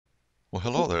Well,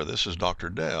 hello there. This is Dr.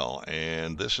 Dell,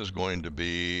 and this is going to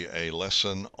be a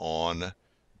lesson on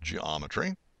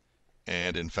geometry.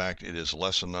 And in fact, it is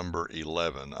lesson number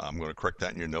 11. I'm going to correct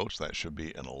that in your notes. That should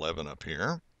be an 11 up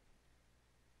here.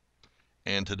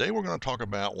 And today we're going to talk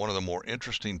about one of the more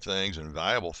interesting things and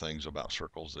valuable things about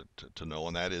circles to know,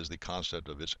 and that is the concept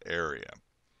of its area.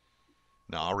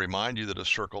 Now, I'll remind you that a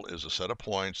circle is a set of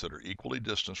points that are equally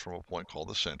distant from a point called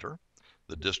the center.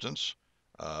 The distance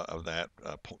of that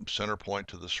center point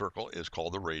to the circle is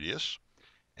called the radius.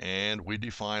 And we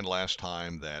defined last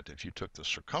time that if you took the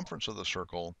circumference of the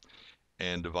circle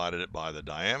and divided it by the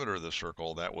diameter of the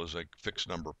circle, that was a fixed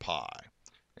number pi.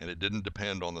 And it didn't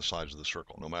depend on the size of the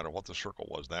circle. No matter what the circle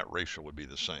was, that ratio would be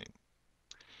the same.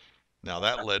 Now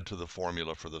that led to the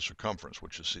formula for the circumference,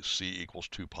 which is c equals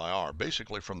 2 pi r,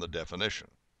 basically from the definition.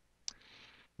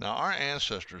 Now our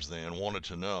ancestors then wanted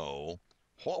to know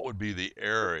what would be the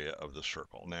area of the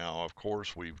circle. Now, of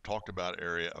course, we've talked about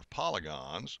area of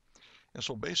polygons. And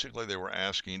so basically they were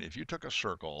asking, if you took a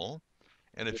circle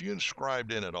and if you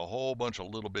inscribed in it a whole bunch of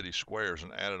little bitty squares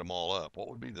and added them all up, what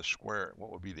would be the square,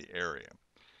 what would be the area?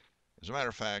 As a matter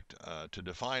of fact, to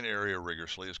define area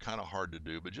rigorously is kind of hard to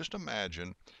do, but just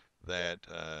imagine that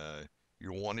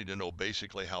you're wanting to know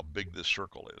basically how big this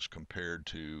circle is compared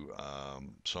to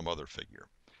some other figure.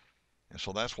 And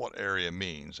so that's what area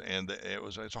means. And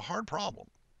it's a hard problem.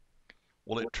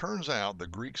 Well, it turns out the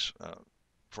Greeks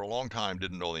for a long time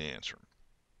didn't know the answer.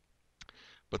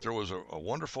 But there was a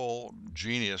wonderful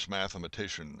genius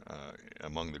mathematician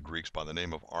among the Greeks by the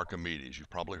name of Archimedes. You've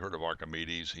probably heard of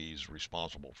Archimedes. He's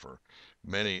responsible for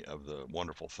many of the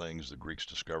wonderful things the Greeks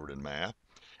discovered in math.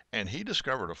 And he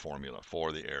discovered a formula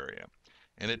for the area.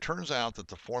 And it turns out that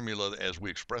the formula as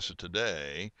we express it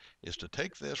today is to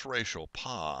take this ratio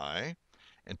pi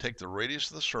and take the radius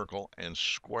of the circle and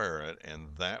square it, and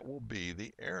that will be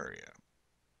the area.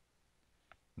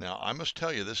 Now, I must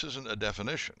tell you, this isn't a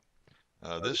definition.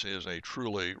 This is a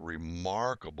truly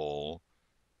remarkable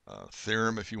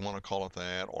theorem, if you want to call it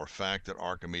that, or fact that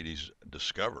Archimedes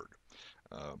discovered.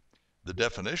 Uh, the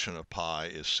definition of pi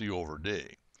is c over d.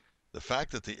 The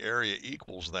fact that the area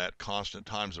equals that constant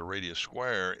times the radius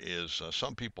square is,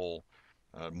 some people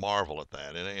marvel at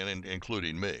that, and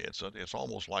including me. It's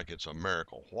almost like it's a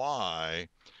miracle. Why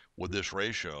would this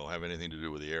ratio have anything to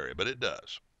do with the area? But it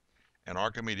does. And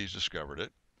Archimedes discovered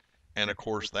it. And of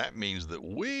course, that means that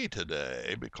we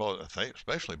today,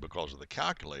 especially because of the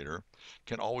calculator,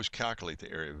 can always calculate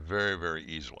the area very, very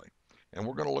easily. And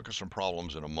we're going to look at some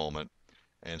problems in a moment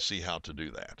and see how to do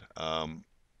that.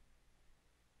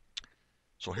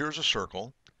 So here's a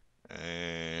circle,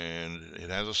 and it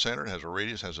has a center, it has a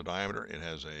radius, has a diameter, it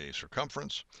has a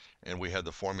circumference, and we had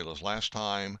the formulas last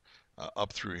time.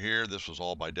 Up through here, this was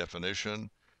all by definition.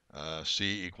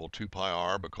 C equal 2 pi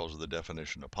r because of the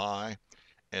definition of pi.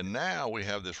 And now we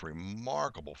have this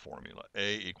remarkable formula,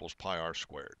 A equals pi r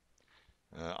squared.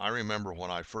 I remember when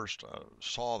I first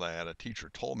saw that, a teacher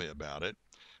told me about it.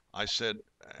 I said,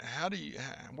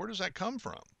 where does that come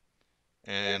from?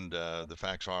 And the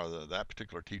facts are that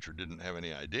particular teacher didn't have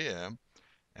any idea.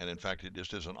 And in fact, it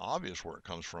just isn't obvious where it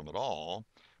comes from at all.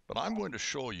 But I'm going to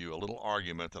show you a little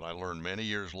argument that I learned many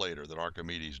years later that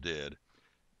Archimedes did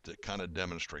to kind of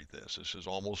demonstrate this. This is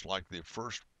almost like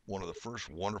one of the first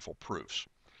wonderful proofs.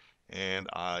 And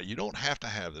you don't have to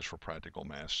have this for practical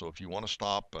math. So if you want to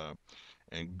stop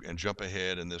and jump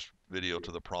ahead in this video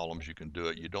to the problems, you can do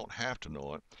it. You don't have to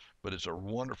know it, but it's a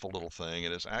wonderful little thing,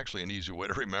 and it's actually an easy way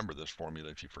to remember this formula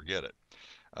if you forget it.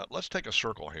 Let's take a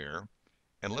circle here,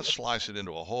 and let's slice it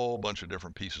into a whole bunch of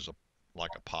different pieces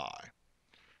like a pie.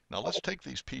 Now let's take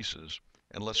these pieces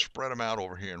and let's spread them out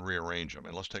over here and rearrange them.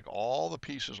 And let's take all the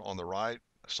pieces on the right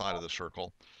side of the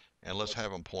circle, and let's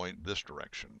have them point this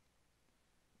direction,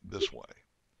 this way.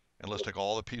 And let's take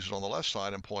all the pieces on the left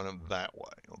side and point them that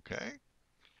way, okay?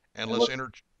 And let's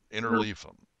interleave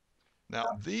them.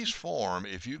 Now, these form,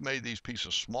 if you've made these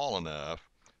pieces small enough,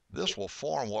 this will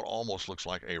form what almost looks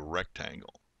like a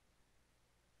rectangle.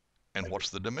 And what's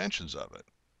the dimensions of it?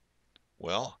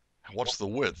 Well, what's the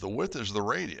width? The width is the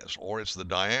radius, or it's the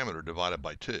diameter divided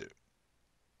by 2.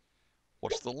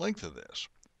 What's the length of this?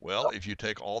 Well, if you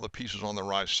take all the pieces on the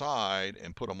right side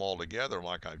and put them all together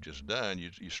like I've just done,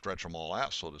 you stretch them all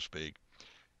out, so to speak,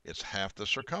 it's half the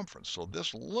circumference. So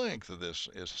this length of this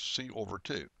is c over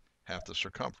 2, half the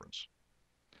circumference.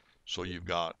 So you've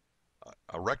got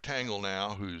a rectangle now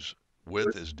whose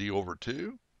width is d over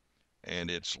 2, and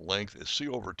its length is c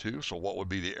over 2. So what would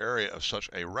be the area of such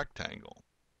a rectangle?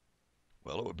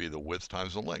 Well, it would be the width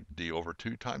times the length, d over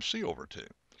 2 times c over 2.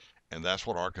 And that's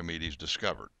what Archimedes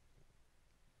discovered.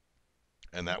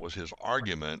 And that was his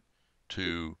argument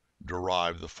to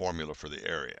derive the formula for the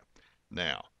area.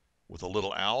 Now, with a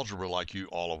little algebra like you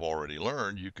all have already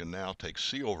learned, you can now take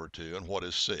C over 2, and what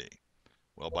is C?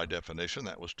 Well, by definition,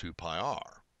 that was 2 pi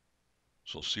r.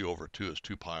 So C over 2 is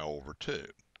 2 pi over 2.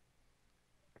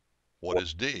 What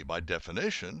is D? By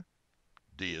definition,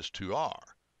 D is 2r.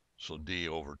 So D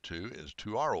over 2 is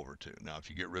 2r over 2. Now, if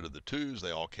you get rid of the 2's,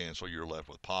 they all cancel. You're left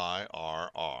with pi r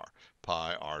r,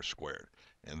 pi r squared.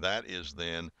 And that is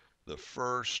then the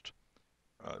first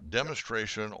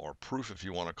demonstration or proof, if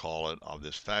you want to call it, of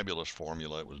this fabulous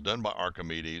formula. It was done by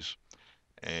Archimedes,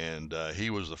 and he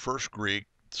was the first Greek,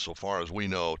 so far as we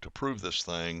know, to prove this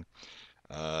thing.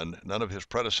 None of his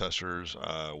predecessors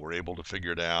were able to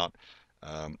figure it out.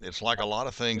 It's like a lot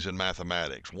of things in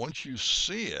mathematics. Once you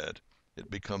see it, it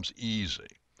becomes easy,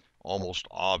 almost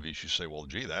obvious. You say, well,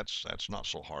 gee, that's not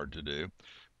so hard to do.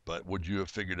 But would you have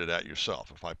figured it out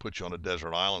yourself? If I put you on a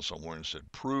desert island somewhere and said,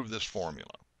 prove this formula,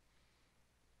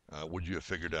 would you have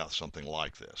figured out something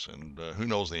like this? And who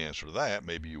knows the answer to that?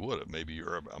 Maybe you would have. Maybe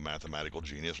you're a mathematical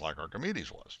genius like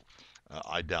Archimedes was.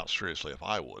 I doubt seriously if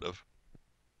I would have.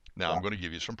 Now I'm going to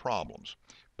give you some problems.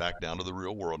 Back down to the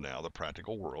real world now, the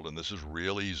practical world, and this is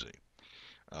real easy.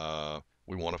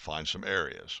 We want to find some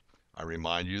areas. I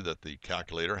remind you that the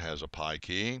calculator has a pi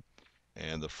key,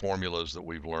 and the formulas that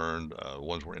we've learned, the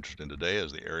ones we're interested in today,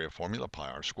 is the area formula, pi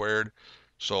r squared.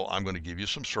 So I'm going to give you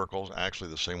some circles, actually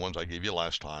the same ones I gave you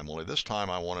last time, only this time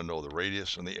I want to know the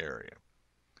radius and the area.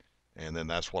 And then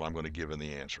that's what I'm going to give in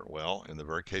the answer. Well, in the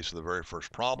very case of the very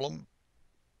first problem,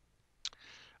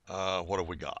 what have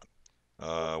we got?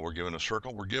 We're given a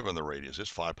circle, we're given the radius.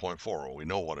 It's 5.4. Well, we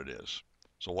know what it is.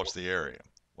 So what's the area?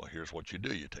 Well, here's what you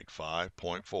do. You take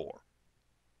 5.4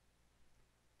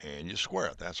 and you square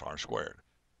it. That's r squared.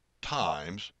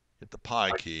 Times, hit the pi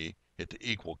key, hit the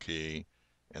equal key,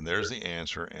 and there's the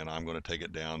answer, and I'm going to take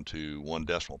it down to one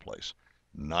decimal place.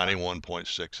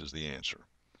 91.6 is the answer.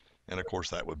 And of course,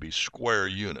 that would be square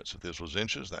units. If this was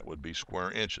inches, that would be square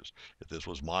inches. If this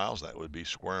was miles, that would be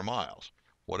square miles.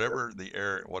 Whatever the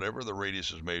area, whatever the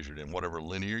radius is measured in, whatever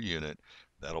linear unit,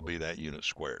 that'll be that unit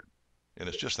squared. And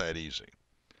it's just that easy.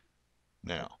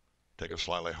 Now, take a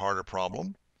slightly harder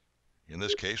problem. In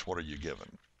this case, what are you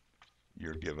given?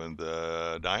 You're given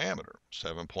the diameter,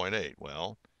 7.8.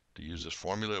 Well, to use this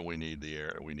formula, we need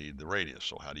the radius.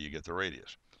 So how do you get the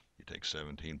radius? You take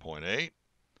 17.8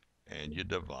 and you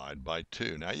divide by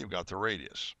 2. Now you've got the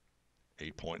radius,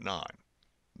 8.9.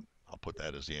 I'll put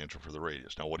that as the answer for the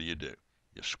radius. Now what do?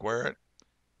 You square it,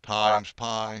 times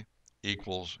pi,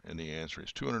 equals, and the answer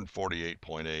is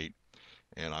 248.8.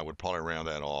 And I would probably round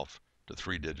that off to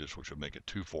 3 digits, which would make it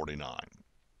 249.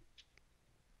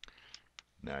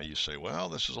 Now you say, well,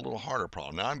 this is a little harder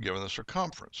problem. Now I'm given the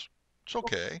circumference. It's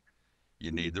okay.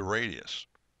 You need the radius.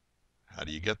 How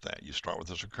do you get that? You start with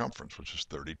the circumference, which is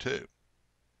 32.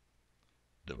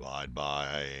 Divide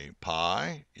by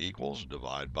pi equals,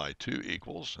 divide by 2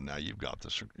 equals, and now you've got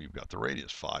the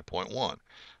radius, 5.1.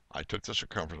 I took the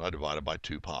circumference, I divided by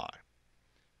 2 pi.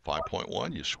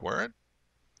 5.1, you square it,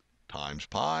 times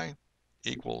pi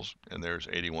equals, and there's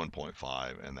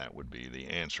 81.5, and that would be the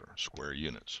answer, square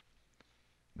units.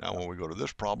 Now when we go to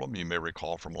this problem, you may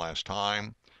recall from last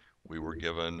time, we were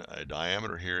given a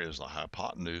diameter here is the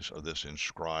hypotenuse of this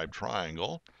inscribed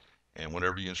triangle. And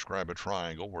whenever you inscribe a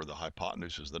triangle where the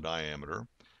hypotenuse is the diameter,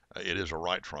 it is a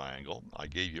right triangle. I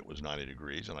gave you it was 90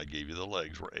 degrees, and I gave you the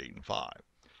legs were 8 and 5.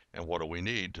 And what do we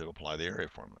need to apply the area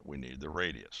formula? We need the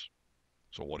radius.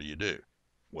 So what do?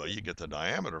 Well, you get the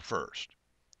diameter first.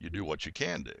 You do what you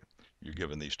can do. You're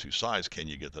given these two sides. Can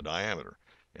you get the diameter?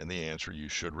 And the answer you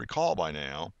should recall by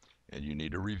now, and you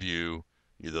need to review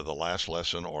either the last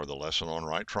lesson or the lesson on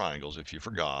right triangles. If you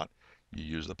forgot, you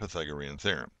use the Pythagorean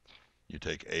theorem. You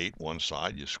take 8 one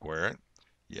side, you square it,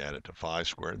 you add it to 5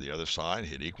 squared the other side,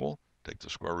 hit equal, take the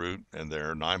square root, and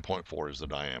there 9.4 is the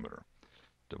diameter.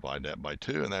 Divide that by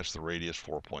 2, and that's the radius,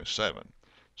 4.7.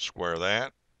 Square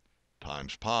that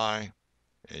times pi,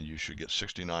 and you should get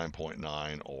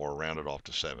 69.9, or round it off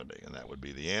to 70, and that would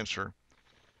be the answer.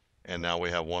 And now we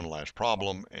have one last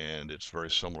problem, and it's very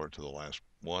similar to the last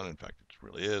one. In fact, it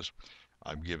really is.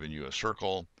 I've given you a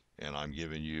circle, and I'm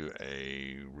giving you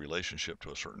a relationship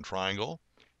to a certain triangle.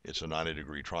 It's a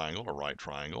 90-degree triangle, a right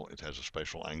triangle. It has a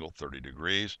special angle, 30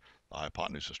 degrees. The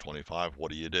hypotenuse is 25.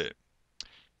 What do?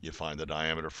 You find the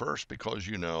diameter first, because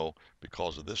you know,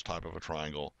 because of this type of a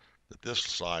triangle, that this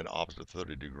side opposite the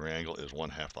 30-degree angle is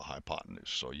 1/2 the hypotenuse.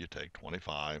 So you take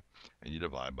 25 and you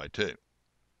divide by 2.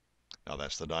 Now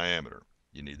that's the diameter.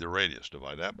 You need the radius.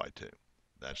 Divide that by 2.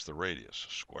 That's the radius.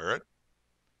 Square it,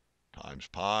 times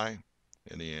pi,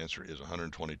 And the answer is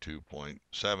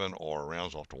 122.7, or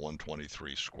rounds off to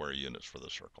 123 square units for the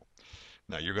circle.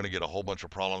 Now you're going to get a whole bunch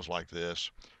of problems like this.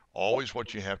 Always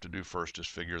what you have to do first is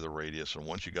figure the radius, and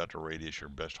once you got the radius, you're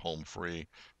best home free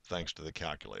thanks to the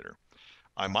calculator.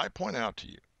 I might point out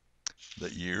to you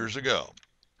that years ago,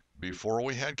 before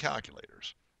we had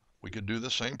calculators, we could do the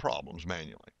same problems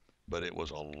manually, but it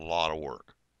was a lot of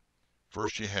work.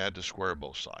 First, you had to square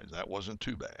both sides. That wasn't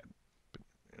too bad.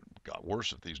 It got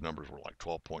worse if these numbers were like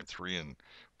 12.3 and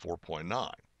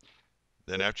 4.9.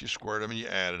 Then after you squared them and you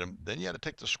added them, then you had to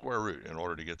take the square root in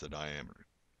order to get the diameter.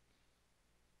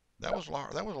 That was a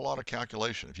lot of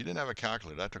calculation. If you didn't have a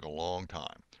calculator, that took a long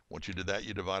time. Once you did that,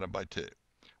 you divided by 2.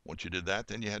 Once you did that,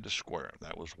 then you had to square it.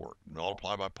 That was work.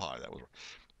 Multiply by pi. That was work.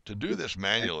 To do this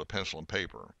manually with pencil and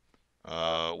paper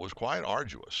was quite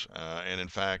arduous. And in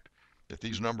fact, if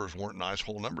these numbers weren't nice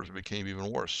whole numbers, it became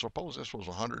even worse. Suppose this was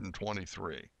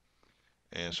 123.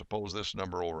 And suppose this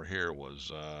number over here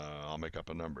was, I'll make up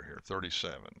a number here,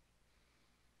 37.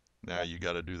 Now you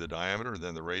got to do the diameter,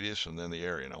 then the radius, and then the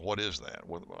area. Now what is that?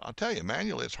 Well, I'll tell you,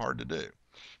 manually it's hard to do.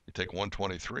 You take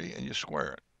 123 and you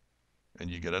square it, and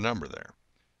you get a number there.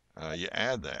 You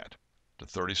add that to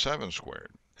 37 squared,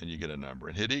 and you get a number,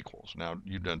 and hit equals. Now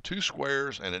you've done 2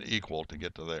 squares and an equal to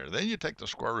get to there. Then you take the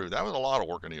square root. That was a lot of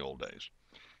work in the old days,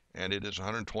 and it is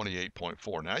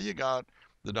 128.4. Now you got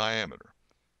the diameter.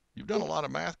 You've done a lot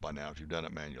of math by now if you've done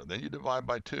it manually. Then you divide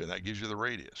by 2, and that gives you the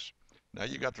radius. Now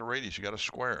you got the radius, you got to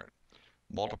square it.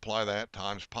 Multiply that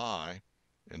times pi,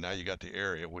 and now you got the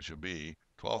area, which would be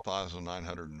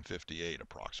 12,958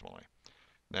 approximately.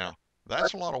 Now,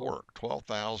 that's a lot of work,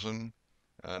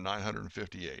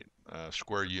 12,958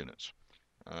 square units.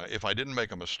 If I didn't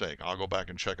make a mistake, I'll go back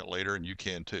and check it later, and you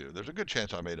can too. There's a good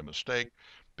chance I made a mistake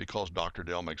because Dr.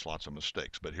 Dell makes lots of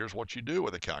mistakes. But here's what you do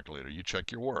with a calculator. You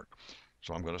check your work.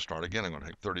 So I'm going to start again. I'm going to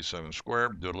take 37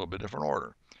 squared, do it a little bit different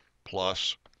order.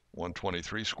 Plus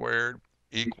 123 squared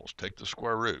equals, take the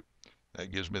square root.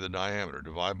 That gives me the diameter.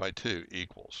 Divide by 2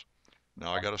 equals.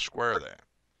 Now I got to square that.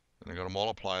 And I'm going to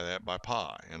multiply that by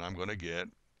pi. And I'm going to get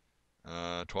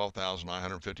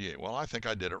 12,958. Well, I think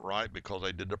I did it right because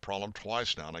I did the problem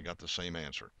twice now and I got the same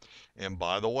answer. And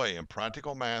by the way, in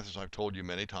practical math, as I've told you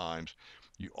many times,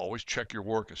 you always check your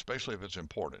work, especially if it's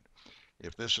important.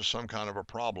 If this is some kind of a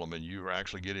problem and you're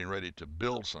actually getting ready to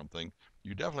build something,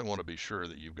 you definitely want to be sure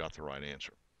that you've got the right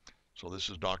answer. So this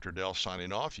is Dr. Dell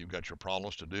signing off. You've got your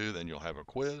problems to do, then you'll have a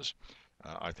quiz.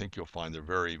 I think you'll find they're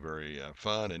very, very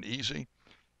fun and easy.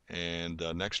 And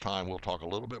next time we'll talk a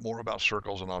little bit more about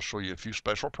circles, and I'll show you a few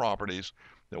special properties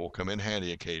that will come in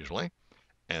handy occasionally.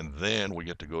 And then we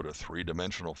get to go to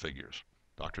 3-dimensional figures.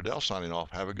 Dr. Dell signing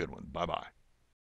off. Have a good one. Bye-bye.